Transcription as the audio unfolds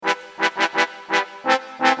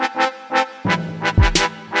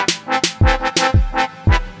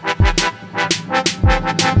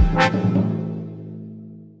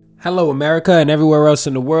Hello, America, and everywhere else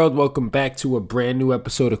in the world. Welcome back to a brand new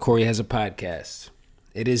episode of Corey Has a Podcast.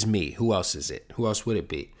 It is me. Who else is it? Who else would it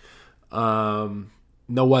be? No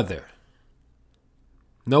other.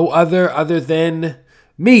 No other than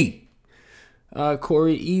me,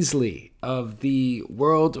 Corey Easley of the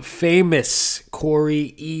world famous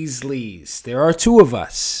Corey Easleys. There are two of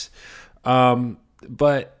us,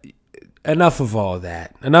 but enough of all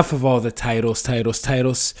that. Enough of all the titles.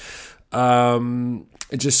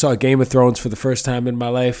 I just saw Game of Thrones for the first time in my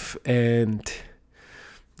life, and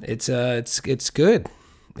it's good.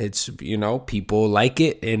 It's, people like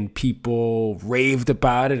it, and people raved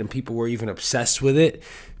about it, and people were even obsessed with it.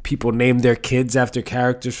 People named their kids after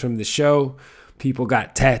characters from the show. People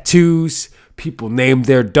got tattoos. People named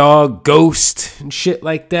their dog Ghost and shit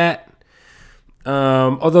like that.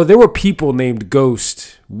 Although there were people named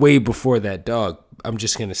Ghost way before that dog, I'm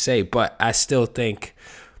just going to say, but I still think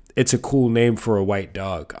it's a cool name for a white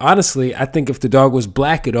dog. Honestly, I think if the dog was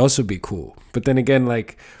black, it'd also be cool. But then again,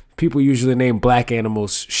 like, people usually name black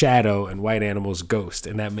animals Shadow and white animals Ghost.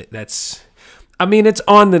 And that's, it's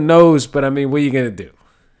on the nose, but what are you going to do?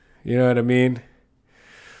 You know what I mean?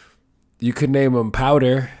 You could name them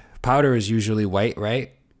Powder. Powder is usually white,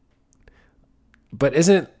 right? But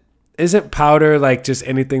isn't powder like just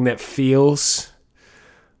anything that feels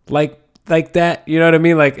like that? You know what I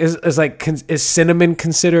mean? Like, is cinnamon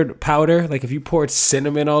considered powder? Like, if you poured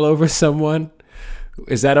cinnamon all over someone,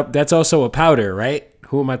 that's also a powder, right?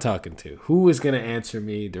 Who am I talking to? Who is going to answer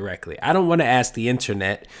me directly? I don't want to ask the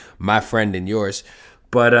internet, my friend and yours,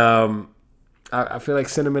 but I feel like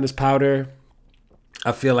cinnamon is powder.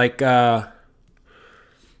 I feel like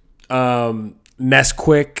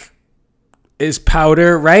Nesquik is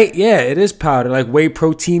powder, right? Yeah, it is powder. Like whey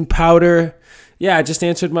protein powder. Yeah, I just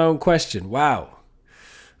answered my own question. Wow.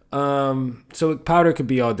 So powder could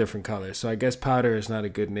be all different colors. So I guess powder is not a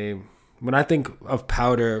good name. When I think of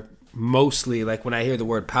powder, mostly, like when I hear the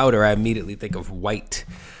word powder, I immediately think of white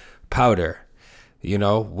powder,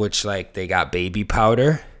 which, like, they got baby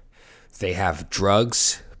powder. They have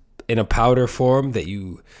drugs in a powder form that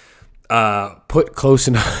you put close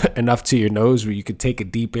enough to your nose where you could take a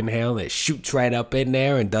deep inhale and it shoots right up in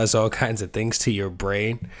there and does all kinds of things to your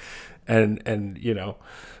brain. And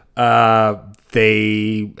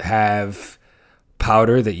they have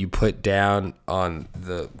powder that you put down on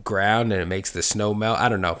the ground and it makes the snow melt. I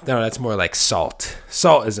don't know. No, that's more like salt.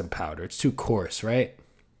 Salt isn't powder. It's too coarse, right?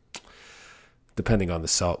 Depending on the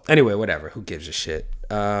salt. Anyway, whatever. Who gives a shit?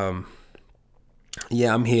 Yeah,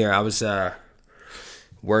 I'm here. I was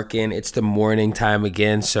working. It's the morning time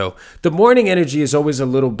again. So the morning energy is always a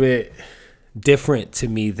little bit different to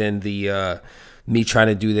me than the me trying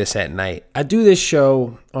to do this at night. I do this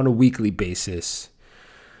show on a weekly basis.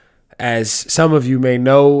 As some of you may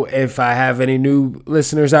know, if I have any new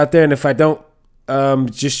listeners out there, and if I don't,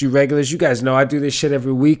 just you regulars, you guys know I do this shit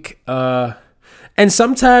every week. And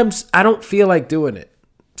sometimes I don't feel like doing it.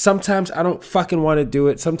 Sometimes I don't fucking want to do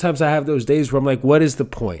it. Sometimes I have those days where I'm like, what is the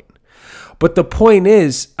point? But the point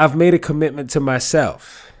is, I've made a commitment to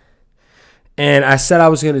myself. And I said I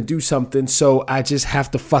was going to do something, so I just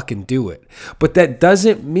have to fucking do it. But that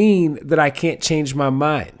doesn't mean that I can't change my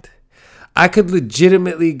mind. I could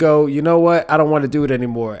legitimately go, you know what? I don't want to do it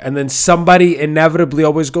anymore. And then somebody inevitably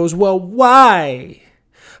always goes, well, why?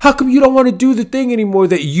 How come you don't want to do the thing anymore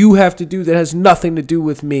that you have to do that has nothing to do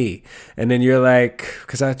with me? And then you're like,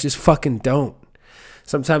 because I just fucking don't.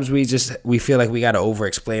 Sometimes we feel like we got to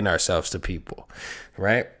over-explain ourselves to people,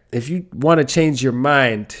 right? If you want to change your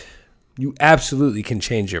mind, you absolutely can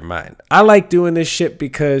change your mind. I like doing this shit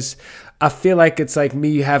because I feel like it's like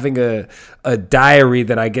me having a diary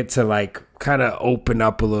that I get to, like, kind of open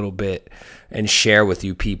up a little bit and share with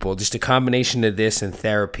you people. Just a combination of this and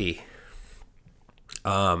therapy.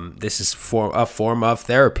 This is a form of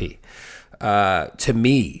therapy to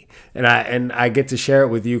me. And I get to share it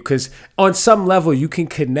with you because on some level you can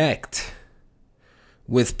connect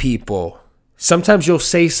with people. Sometimes you'll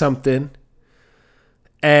say something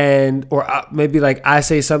or maybe like I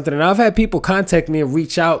say something, and I've had people contact me and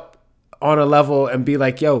reach out on a level and be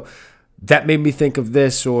like, yo, that made me think of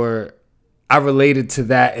this, or I related to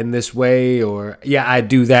that in this way, or yeah, I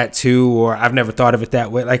do that too, or I've never thought of it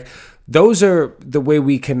that way. Like, those are the way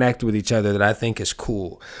we connect with each other that I think is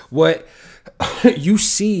cool. What you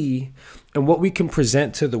see and what we can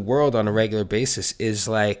present to the world on a regular basis is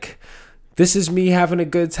like, this is me having a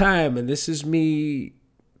good time, and this is me,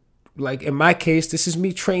 like, in my case, this is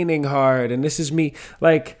me training hard, and this is me,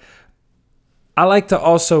 like, I like to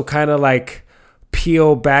also kind of like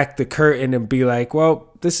peel back the curtain and be like,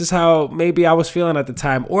 well, this is how maybe I was feeling at the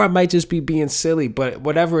time, or I might just be being silly, but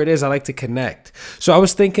whatever it is, I like to connect. So I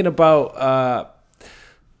was thinking about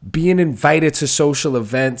being invited to social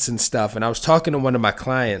events and stuff. And I was talking to one of my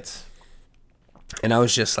clients and I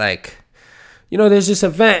was just like, there's this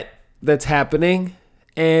event that's happening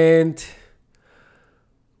and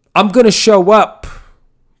I'm going to show up,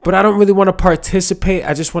 but I don't really want to participate.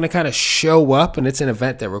 I just want to kind of show up, and it's an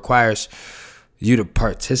event that requires you to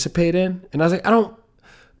participate in. And I was like,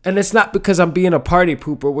 and it's not because I'm being a party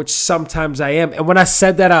pooper, which sometimes I am. And when I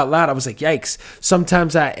said that out loud, I was like, yikes,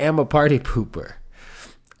 sometimes I am a party pooper.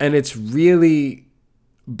 And it's really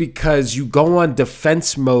because you go on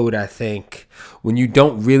defense mode, I think, when you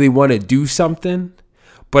don't really want to do something,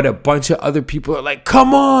 but a bunch of other people are like,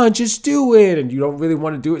 come on, just do it. And you don't really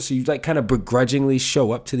want to do it. So you like kind of begrudgingly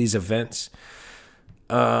show up to these events.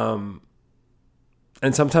 And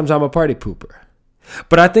sometimes I'm a party pooper.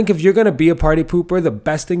 But I think if you're going to be a party pooper, the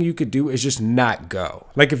best thing you could do is just not go.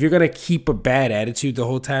 Like if you're going to keep a bad attitude the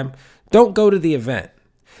whole time, don't go to the event.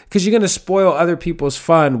 Because you're going to spoil other people's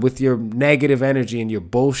fun with your negative energy and your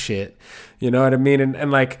bullshit. You know what I mean? And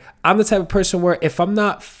like, I'm the type of person where if I'm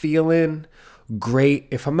not feeling great,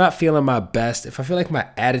 if I'm not feeling my best, if I feel like my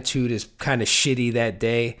attitude is kind of shitty that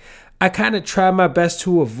day, I kind of try my best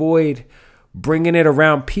to avoid bringing it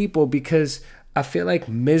around people, because I feel like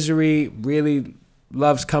misery really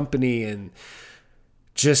loves company, and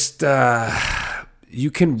just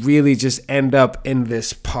you can really just end up in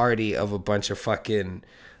this party of a bunch of fucking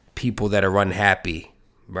people that are unhappy,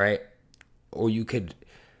 right? Or you could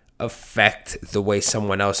affect the way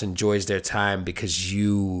someone else enjoys their time because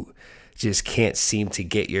you just can't seem to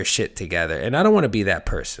get your shit together. And I don't want to be that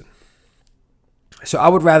person. So I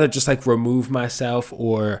would rather just like remove myself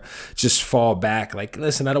or just fall back. Like,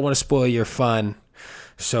 listen, I don't want to spoil your fun,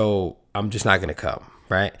 so I'm just not going to come,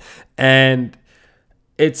 right? And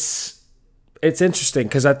it's interesting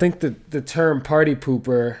because I think the term party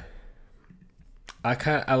pooper,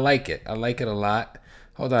 I like it. I like it a lot.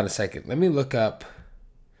 Hold on a second. Let me look up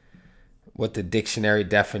what the dictionary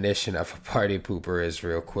definition of a party pooper is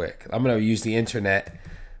real quick. I'm going to use the internet,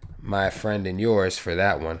 my friend and yours, for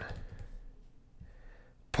that one.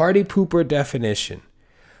 Party pooper definition: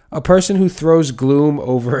 a person who throws gloom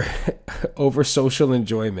over social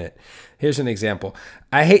enjoyment. Here's an example.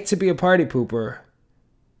 I hate to be a party pooper,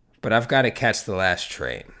 but I've got to catch the last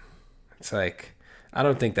train. It's like, I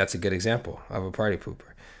don't think that's a good example of a party pooper.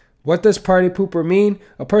 What does party pooper mean?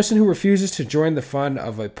 A person who refuses to join the fun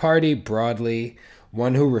of a party broadly,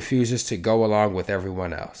 one who refuses to go along with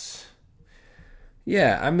everyone else.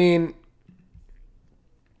 Yeah, I mean,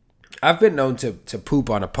 I've been known to poop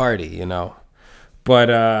on a party,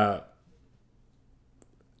 but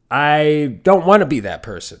I don't want to be that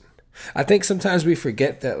person. I think sometimes we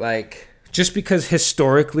forget that, like, just because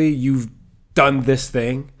historically you've done this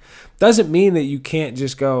thing doesn't mean that you can't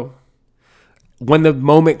just go, when the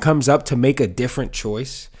moment comes up to make a different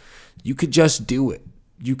choice, you could just do it.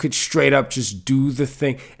 You could straight up just do the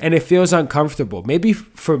thing. And it feels uncomfortable. Maybe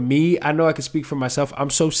for me, I know I can speak for myself. I'm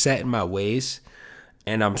so set in my ways.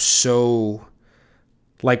 And I'm so,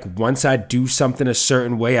 like, once I do something a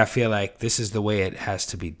certain way, I feel like this is the way it has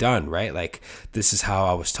to be done, right? Like, this is how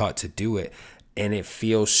I was taught to do it. And it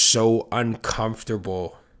feels so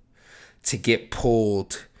uncomfortable to get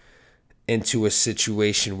pulled into a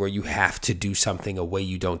situation where you have to do something a way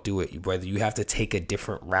you don't do it, whether you have to take a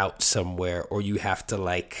different route somewhere, or you have to,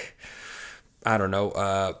 like, I don't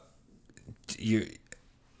know,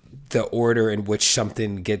 the order in which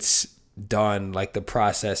something gets done, like the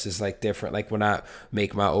process is like different. Like when I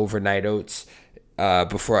make my overnight oats,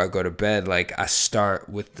 before I go to bed, like I start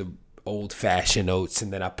with the old fashioned oats,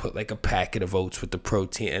 and then I put like a packet of oats with the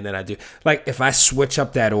protein, and then I do, like, if I switch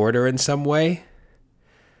up that order in some way,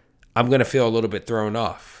 I'm going to feel a little bit thrown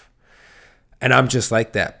off. And I'm just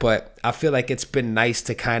like that. But I feel like it's been nice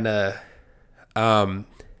to kind of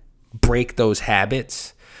break those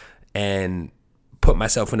habits and put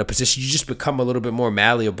myself in a position. You just become a little bit more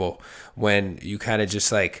malleable when you kind of just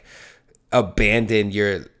like abandon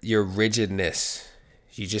your rigidness.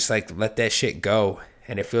 You just like let that shit go.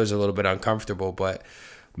 And it feels a little bit uncomfortable. But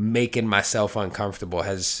making myself uncomfortable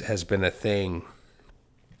has been a thing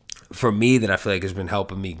for me that I feel like has been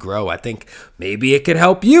helping me grow. I think maybe it could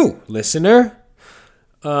help you, listener.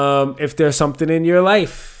 If there's something in your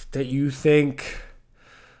life that you think,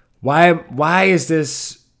 why is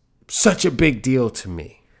this such a big deal to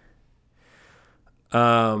me?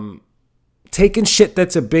 Taking shit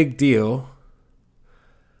that's a big deal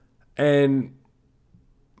and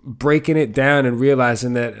breaking it down and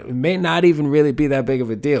realizing that it may not even really be that big of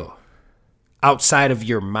a deal outside of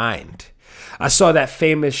your mind. I saw that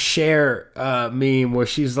famous Cher meme where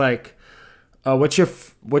she's like, what's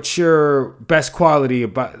your best quality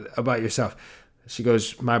about yourself? She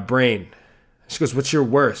goes, my brain. She goes, what's your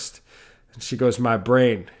worst? And she goes, my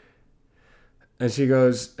brain. And she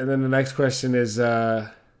goes, and then the next question is,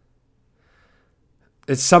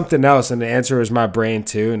 it's something else. And the answer is my brain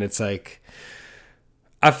too. And it's like,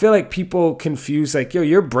 I feel like people confuse like, yo,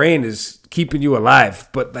 your brain is keeping you alive.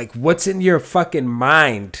 But like what's in your fucking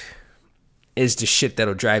mind is the shit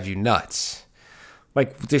that'll drive you nuts.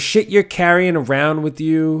 Like the shit you're carrying around with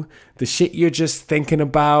you, the shit you're just thinking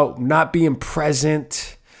about, not being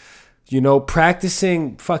present,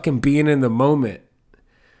 practicing fucking being in the moment.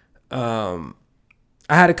 I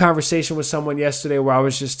had a conversation with someone yesterday where I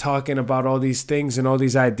was just talking about all these things and all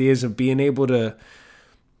these ideas of being able to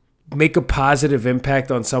make a positive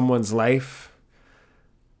impact on someone's life.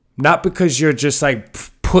 Not because you're just like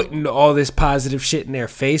putting all this positive shit in their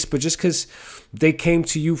face, but just because they came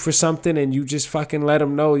to you for something and you just fucking let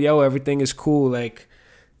them know, yo, everything is cool. Like,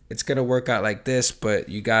 it's going to work out like this, but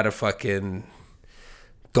you got to fucking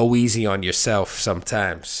go easy on yourself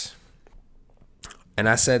sometimes. And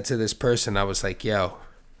I said to this person, I was like, yo,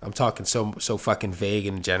 I'm talking so fucking vague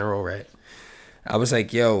in general, right? I was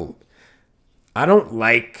like, yo, I don't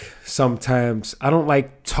like talking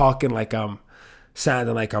like I'm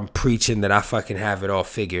sounding like I'm preaching that I fucking have it all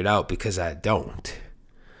figured out, because I don't.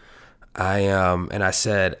 And I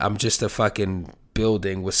said, I'm just a fucking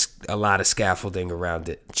building with a lot of scaffolding around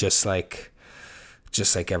it, just like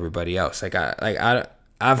everybody else.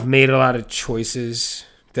 I've made a lot of choices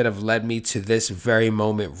that have led me to this very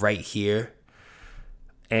moment right here.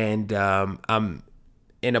 And I'm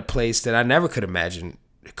in a place that I never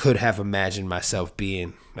could have imagined myself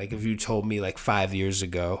being. Like if you told me like 5 years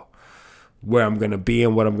ago where I'm going to be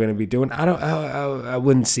and what I'm going to be doing, I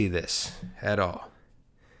wouldn't see this at all.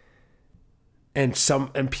 And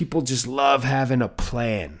people just love having a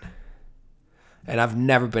plan. And I've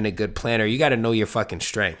never been a good planner. You got to know your fucking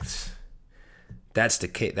strengths. That's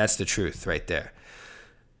the truth right there.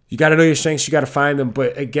 You got to know your strengths. You got to find them.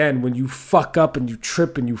 But again, when you fuck up and you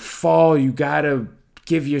trip and you fall, you got to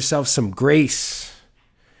give yourself some grace.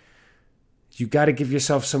 You got to give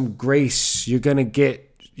yourself some grace. You're going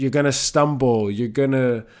to stumble. You're going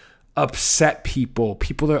to upset people.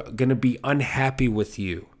 People are going to be unhappy with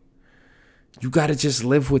you. You got to just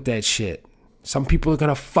live with that shit. Some people are going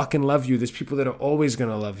to fucking love you. There's people that are always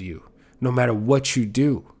going to love you, no matter what you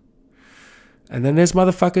do. And then there's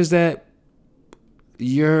motherfuckers that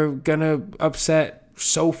you're going to upset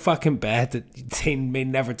so fucking bad that they may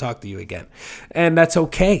never talk to you again. And that's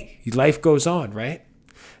okay. Life goes on, right?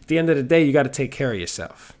 At the end of the day, you got to take care of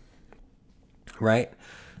yourself, right?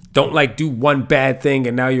 Don't like do one bad thing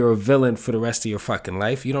and now you're a villain for the rest of your fucking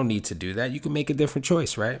life. You don't need to do that. You can make a different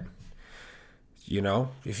choice, right?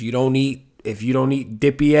 If you don't eat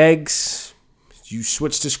dippy eggs, you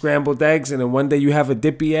switch to scrambled eggs, and then one day you have a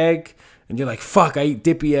dippy egg and you're like, fuck, I eat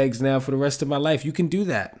dippy eggs now for the rest of my life. You can do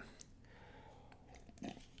that.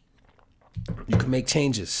 You can make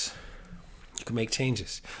changes.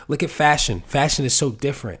 Look at fashion. Fashion is so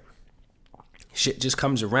different. Shit just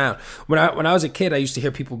comes around. When I was a kid, I used to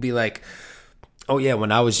hear people be like, oh yeah,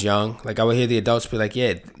 when I was young, like I would hear the adults be like,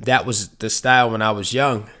 yeah, that was the style when I was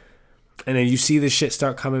young. And then you see this shit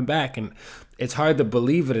start coming back, and it's hard to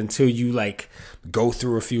believe it until you like go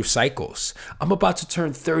through a few cycles. I'm about to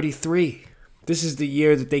turn 33. This is the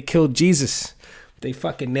year that they killed Jesus. They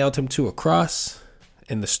fucking nailed him to a cross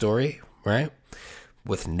in the story, right?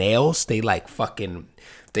 With nails. They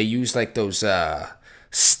use like those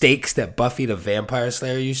stakes that Buffy the Vampire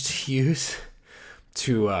Slayer used to use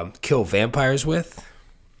to kill vampires with.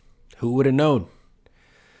 Who would have known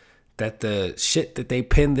that the shit that they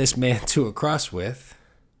pinned this man to a cross with,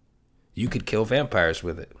 you could kill vampires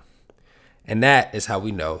with it? And that is how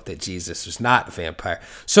we know that Jesus was not a vampire.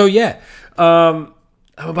 So yeah, I'm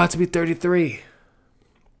about to be 33.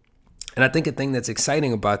 And I think a thing that's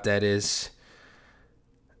exciting about that is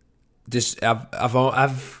this.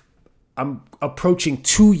 I'm approaching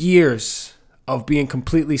 2 years of being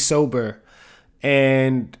completely sober,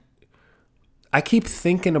 and I keep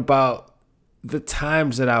thinking about the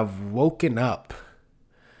times that I've woken up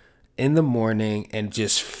in the morning and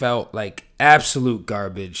just felt like absolute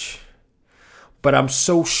garbage, but I'm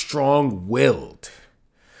so strong-willed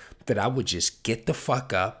that I would just get the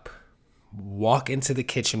fuck up, walk into the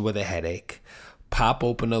kitchen with a headache, pop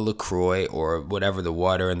open a LaCroix or whatever the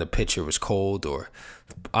water in the pitcher was cold, or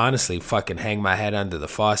honestly fucking hang my head under the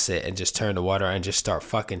faucet and just turn the water on and just start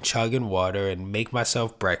fucking chugging water and make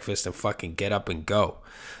myself breakfast and fucking get up and go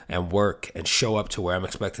and work and show up to where I'm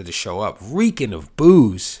expected to show up, reeking of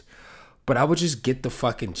booze. but I would just get the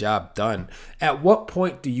fucking job done. At what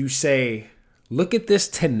point do you say, look at this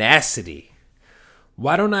tenacity?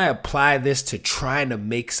 Why don't I apply this to trying to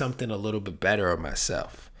make something a little bit better of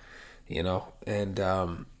myself? You know? And,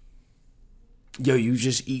 you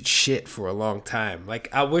just eat shit for a long time. Like,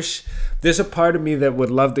 I wish there's a part of me that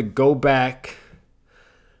would love to go back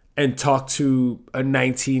and talk to a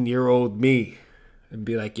 19-year-old me and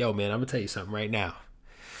be like, yo, man, I'm going to tell you something right now.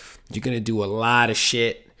 You're going to do a lot of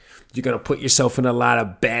shit. You're going to put yourself in a lot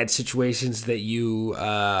of bad situations that you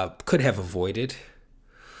could have avoided.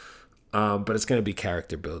 But it's going to be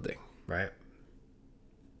character building, right?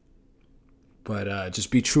 But just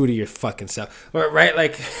be true to your fucking self. Right?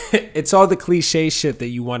 Like, it's all the cliche shit that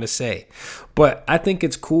you want to say. But I think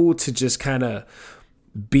it's cool to just kind of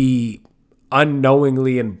be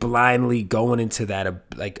unknowingly and blindly going into that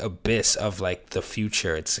like abyss of like the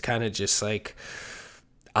future. It's kind of just like,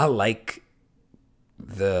 I like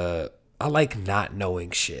not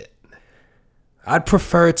knowing shit. I'd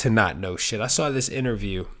prefer to not know shit. I saw this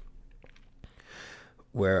interview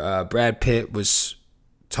where Brad Pitt was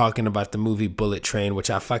talking about the movie Bullet Train, which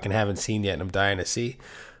I fucking haven't seen yet and I'm dying to see.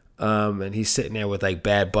 And he's sitting there with like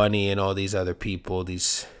Bad Bunny and all these other people,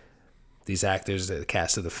 these actors, the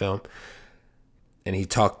cast of the film. And he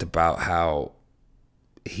talked about how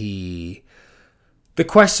the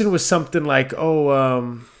question was something like,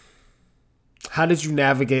 how did you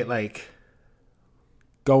navigate like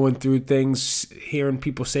going through things, hearing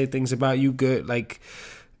people say things about you good, like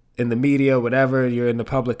in the media, whatever, you're in the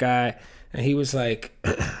public eye. And he was like,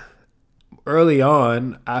 early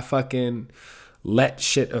on, I fucking let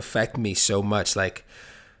shit affect me so much, like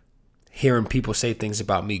hearing people say things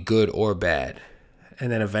about me, good or bad.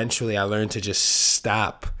 And then eventually I learned to just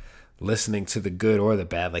stop listening to the good or the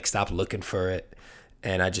bad, like stop looking for it.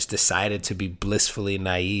 And I just decided to be blissfully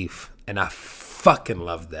naive. And I fucking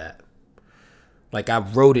loved that. Like, I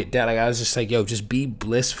wrote it down. Like, I was just like, yo, just be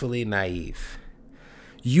blissfully naive.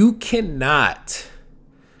 You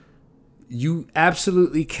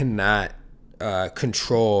absolutely cannot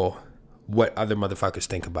control what other motherfuckers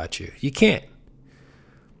think about you. You can't.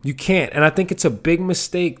 And I think it's a big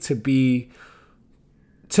mistake to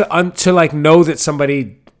like know that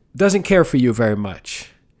somebody doesn't care for you very much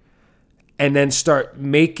and then start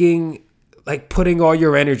putting all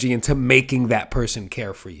your energy into making that person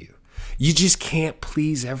care for you. You just can't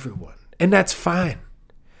please everyone. And that's fine.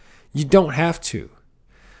 You don't have to.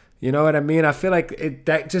 You know what I mean? I feel like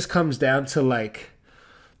that just comes down to like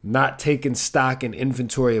not taking stock and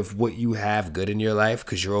inventory of what you have good in your life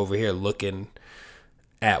because you're over here looking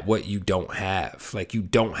at what you don't have. Like, you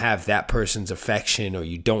don't have that person's affection or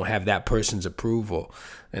you don't have that person's approval.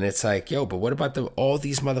 And it's like, yo, but what about all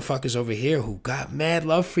these motherfuckers over here who got mad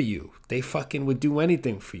love for you? They fucking would do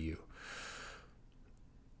anything for you.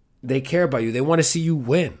 They care about you. They want to see you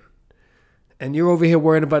win. And you're over here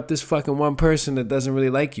worrying about this fucking one person that doesn't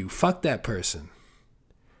really like you. Fuck that person.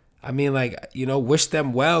 I mean, like, wish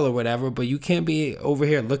them well or whatever, but you can't be over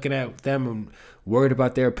here looking at them and worried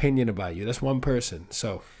about their opinion about you. That's one person.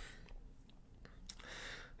 So,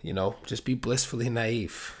 just be blissfully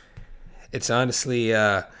naive. It's honestly,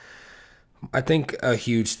 I think a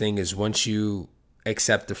huge thing is once you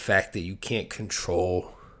accept the fact that you can't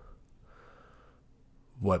control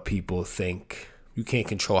what people think, you can't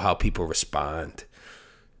control how people respond.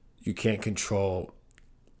 You can't control.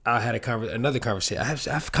 I had another conversation. I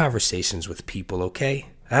have conversations with people, okay?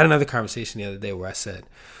 I had another conversation the other day where I said,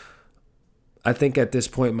 I think at this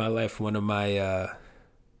point in my life, one of my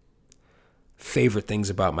favorite things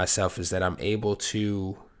about myself is that I'm able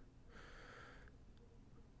to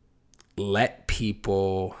let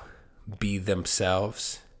people be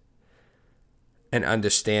themselves and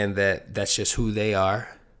understand that that's just who they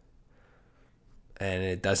are. And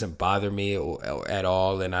it doesn't bother me at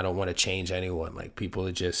all, and I don't want to change anyone. Like, people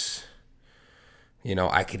are just,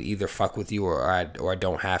 I could either fuck with you or I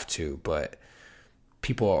don't have to, but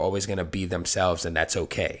people are always going to be themselves, and that's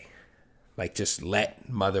okay. Like, just let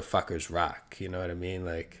motherfuckers rock, you know what I mean?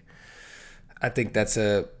 Like, I think that's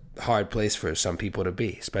a hard place for some people to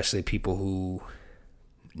be, especially people who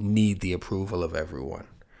need the approval of everyone.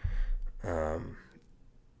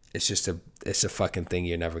 It's a fucking thing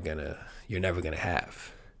you're never gonna have. You're never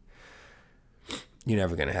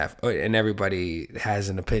gonna have. And everybody has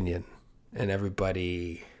an opinion. And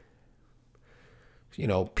everybody,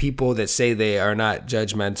 people that say they are not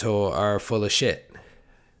judgmental are full of shit.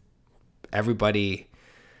 Everybody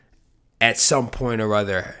at some point or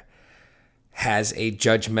other has a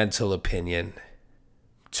judgmental opinion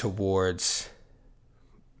towards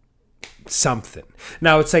something.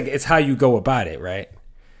 Now, it's how you go about it, right?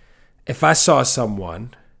 If I saw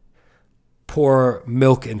someone pour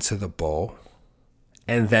milk into the bowl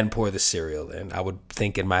and then pour the cereal in, I would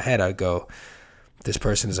think in my head, I'd go, this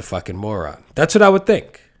person is a fucking moron. That's what I would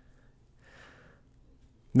think.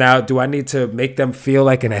 Now, do I need to make them feel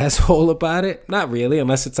like an asshole about it? Not really,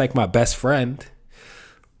 unless it's like my best friend.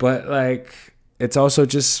 But like, it's also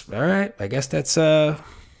just, all right, I guess that's,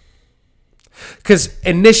 because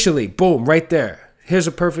initially, boom, right there. Here's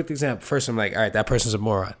a perfect example. First, I'm like, all right, that person's a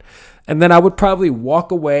moron. And then I would probably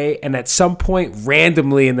walk away, and at some point,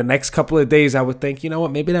 randomly, in the next couple of days, I would think, you know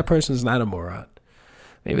what, maybe that person's not a moron.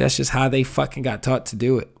 Maybe that's just how they fucking got taught to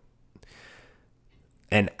do it.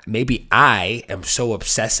 And maybe I am so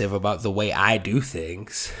obsessive about the way I do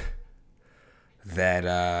things that,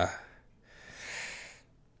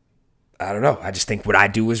 I don't know. I just think what I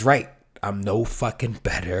do is right. I'm no fucking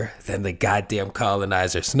better than the goddamn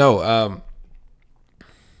colonizers. No,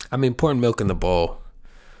 I mean, pouring milk in the bowl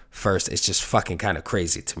first is just fucking kind of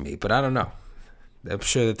crazy to me. But I don't know. I'm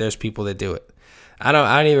sure that there's people that do it. I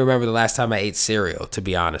don't even remember the last time I ate cereal, to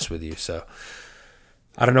be honest with you. So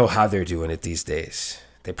I don't know how they're doing it these days.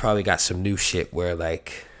 They probably got some new shit where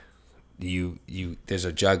like you there's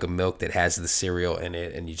a jug of milk that has the cereal in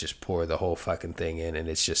it, and you just pour the whole fucking thing in, and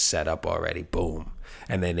it's just set up already. Boom.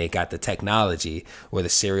 And then they got the technology where the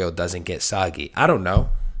cereal doesn't get soggy. I don't know.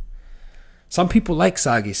 Some people like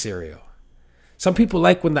soggy cereal. Some people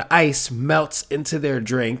like when the ice melts into their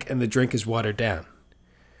drink and the drink is watered down.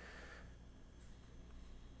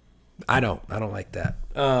 I don't like that.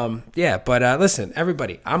 Yeah, but listen,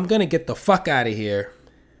 everybody, I'm going to get the fuck out of here.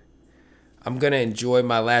 I'm going to enjoy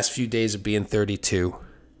my last few days of being 32.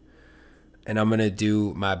 And I'm going to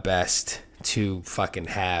do my best to fucking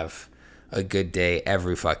have a good day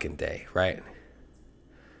every fucking day, right?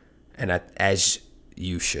 And as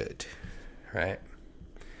you should, right?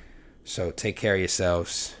 So take care of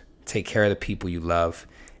yourselves. Take care of the people you love.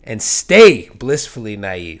 And stay blissfully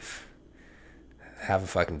naive. Have a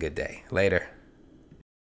fucking good day. Later.